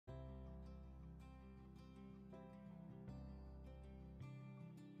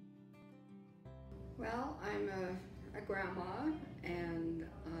Well, I'm a grandma, and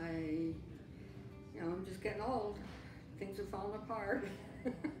I'm just getting old. Things are falling apart.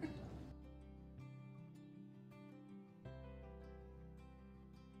 The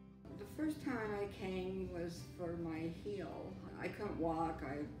first time I came was for my heel. I couldn't walk.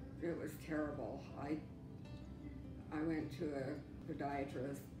 It was terrible. I went to a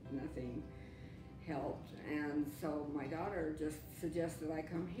podiatrist. Nothing helped, and so my daughter just suggested I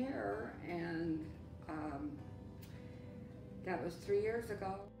come here, and that was 3 years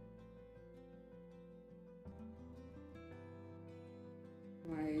ago.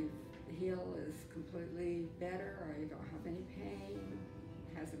 My heel is completely better. I don't have any pain.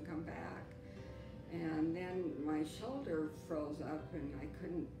 It hasn't come back. And then my shoulder froze up and I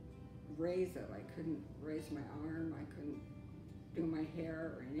couldn't raise it. I couldn't raise my arm. I couldn't do my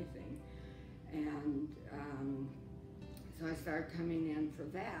hair or anything. And so I started coming in for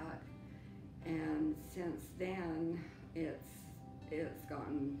that. And since then, it's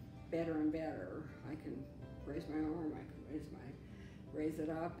gotten better and better. I can raise my arm, I can raise it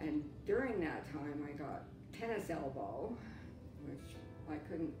up. And during that time, I got tennis elbow, which I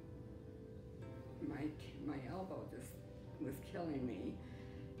couldn't, my elbow just was killing me.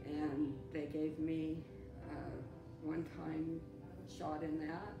 And they gave me a one-time shot in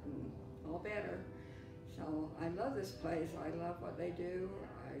that, and all better. So I love this place. I love what they do.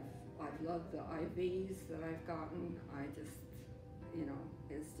 I've loved the IVs that I've gotten.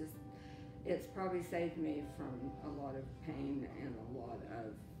 It's probably saved me from a lot of pain and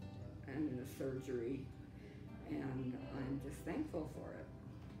the surgery, and I'm just thankful for it.